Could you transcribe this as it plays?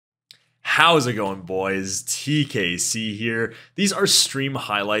How's it going, boys? TKC here. These are stream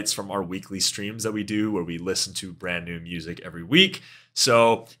highlights from our weekly streams that we do where we listen to brand new music every week.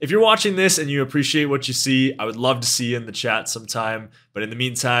 So if you're watching this and you appreciate what you see, I would love to see you in the chat sometime. But in the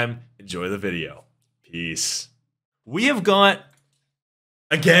meantime, enjoy the video. Peace. We have got,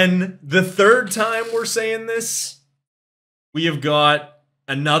 again, the third time we're saying this. We have got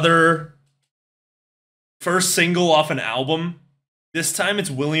another first single off an album. This time it's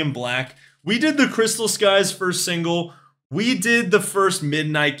William Black. We did the Crystal Skies first single. We did the first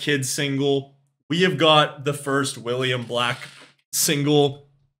Midnight Kid single. We have got the first William Black single.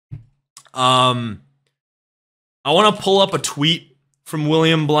 I want to pull up a tweet from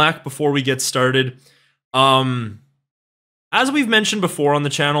William Black before we get started. As we've mentioned before on the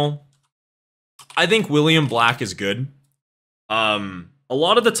channel, I think William Black is good. A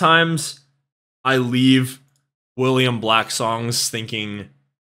lot of the times I leave William Black songs thinking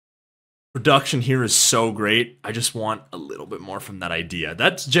production here is so great, I just want a little bit more from that idea.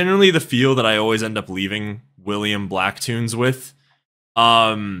 That's generally the feel that I always end up leaving William Black tunes with.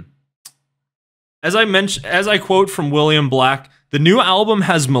 As I quote from William Black, the new album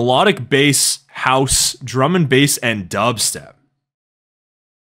has melodic bass, house, drum and bass, and dubstep.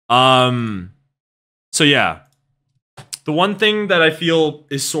 So yeah, the one thing that I feel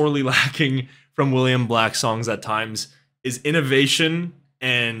is sorely lacking from William Black songs at times is innovation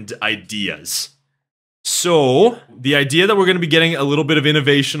and ideas. So the idea that we're going to be getting a little bit of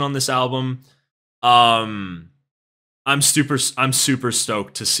innovation on this album, I'm super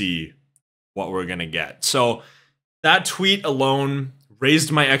stoked to see what we're going to get. So that tweet alone raised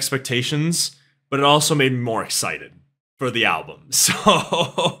my expectations, but it also made me more excited for the album.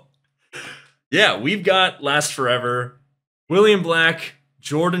 So yeah, we've got Last Forever, William Black,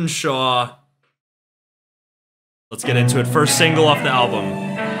 Jordan Shaw. Let's get into it. First single off the album.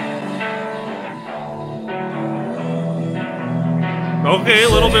 Okay, a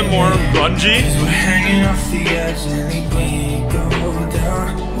little bit more grungy.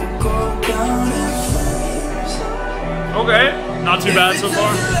 Okay, not too bad so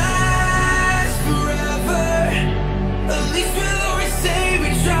far.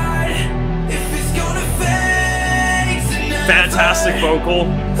 Fantastic vocal.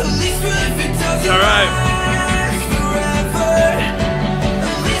 All right.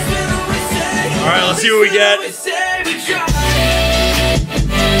 Alright, let's see what we get.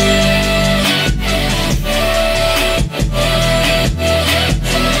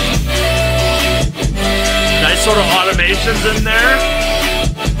 Nice sort of automations in there.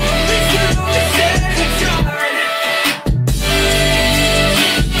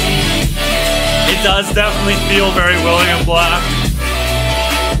 It does definitely feel very William Black.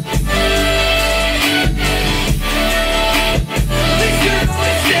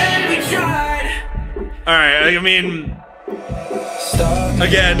 Alright, I mean,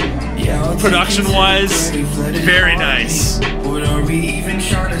 again, production-wise, very nice.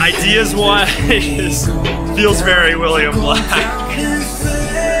 Ideas-wise, feels very William Black.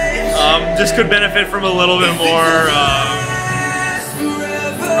 Just could benefit from a little bit more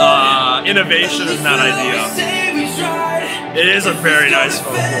innovation in that idea. It is a very nice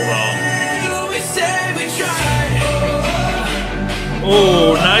vocal, though.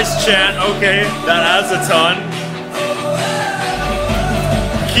 Oh, nice chant. Okay, that adds a ton.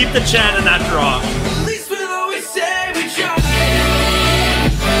 Keep the chant in that drop.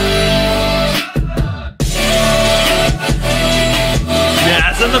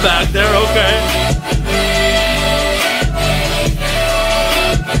 Yeah, it's in the back there. Okay.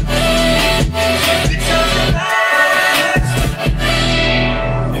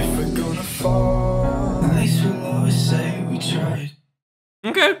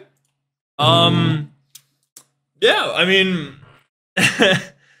 Okay. Yeah, I mean,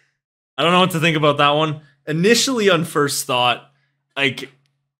 I don't know what to think about that one. Initially, on first thought, like,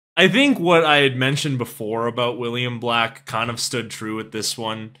 I think what I had mentioned before about William Black kind of stood true with this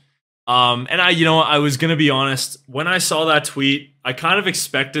one. And I was gonna be honest, when I saw that tweet, I kind of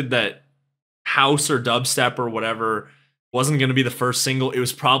expected that house or dubstep or whatever wasn't gonna be the first single. It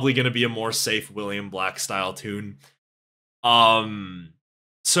was probably gonna be a more safe William Black style tune.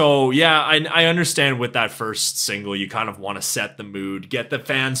 So yeah, I understand with that first single, you kind of want to set the mood, get the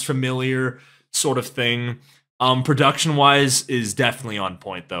fans familiar sort of thing. Production-wise is definitely on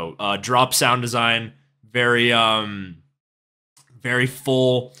point though. Drop sound design, very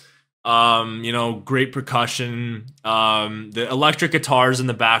full. Great percussion. The electric guitars in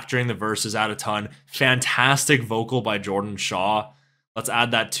the back during the verses add a ton. Fantastic vocal by Jordan Shaw. Let's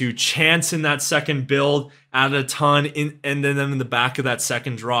add that to Chance in that second build, added a ton in, and then in the back of that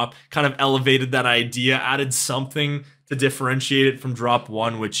second drop, kind of elevated that idea, added something to differentiate it from drop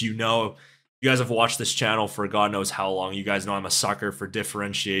 1, which you guys have watched this channel for God knows how long. You guys know I'm a sucker for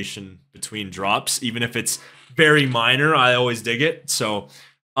differentiation between drops, even if it's very minor. I always dig it. So,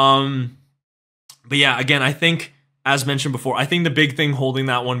 but yeah, again, I think, as mentioned before, I think the big thing holding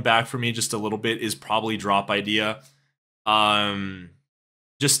that one back for me just a little bit is probably drop idea.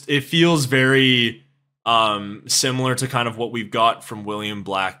 Just it feels very similar to kind of what we've got from William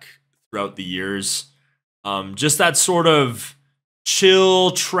Black throughout the years. Just that sort of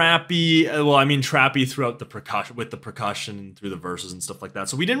chill, trappy, well, I mean trappy throughout the percussion, with the percussion and through the verses and stuff like that.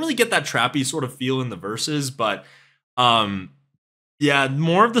 So we didn't really get that trappy sort of feel in the verses, but yeah,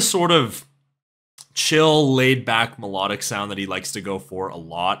 more of the sort of chill, laid back melodic sound that he likes to go for a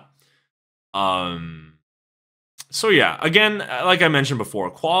lot. So yeah, again, like I mentioned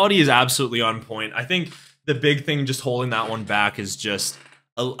before, quality is absolutely on point. I think the big thing just holding that one back is just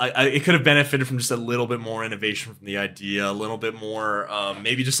it could have benefited from just a little bit more innovation from the idea, a little bit more,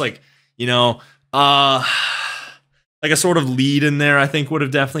 maybe just like, you know, like a sort of lead in there, I think would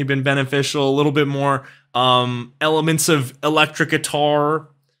have definitely been beneficial. A little bit more elements of electric guitar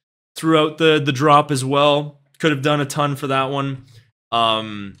throughout the drop as well. Could have done a ton for that one.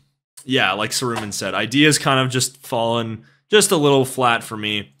 Yeah, like Saruman said, ideas kind of just fallen just a little flat for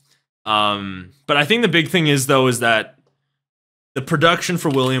me. But I think the big thing is, though, is that the production for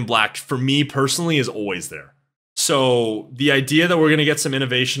William Black, for me personally, is always there. So the idea that we're going to get some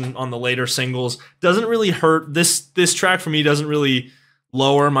innovation on the later singles doesn't really hurt. This track for me doesn't really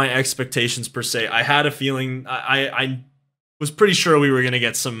lower my expectations per se. I had a feeling, I was pretty sure we were going to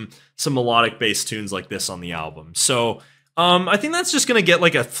get some melodic bass tunes like this on the album. So I think that's just going to get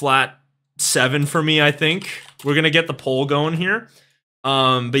like a flat 7 for me, I think. We're going to get the poll going here.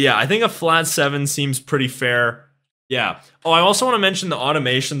 But yeah, I think a flat 7 seems pretty fair. Yeah. Oh, I also want to mention the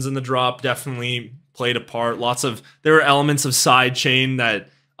automations in the drop definitely played a part. There were elements of sidechain that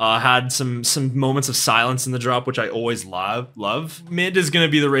had some moments of silence in the drop, which I always love. Mid is going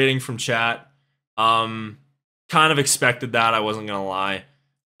to be the rating from chat. Kind of expected that, I wasn't going to lie.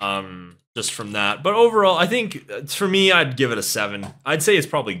 Just from that. But overall, I think for me, I'd give it a 7. I'd say it's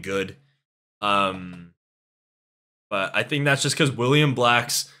probably good. But I think that's just because William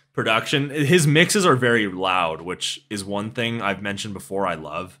Black's production, his mixes are very loud, which is one thing I've mentioned before I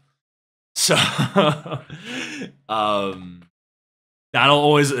love. So that'll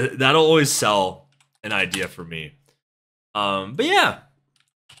always sell an idea for me. But yeah,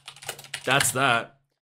 that's that.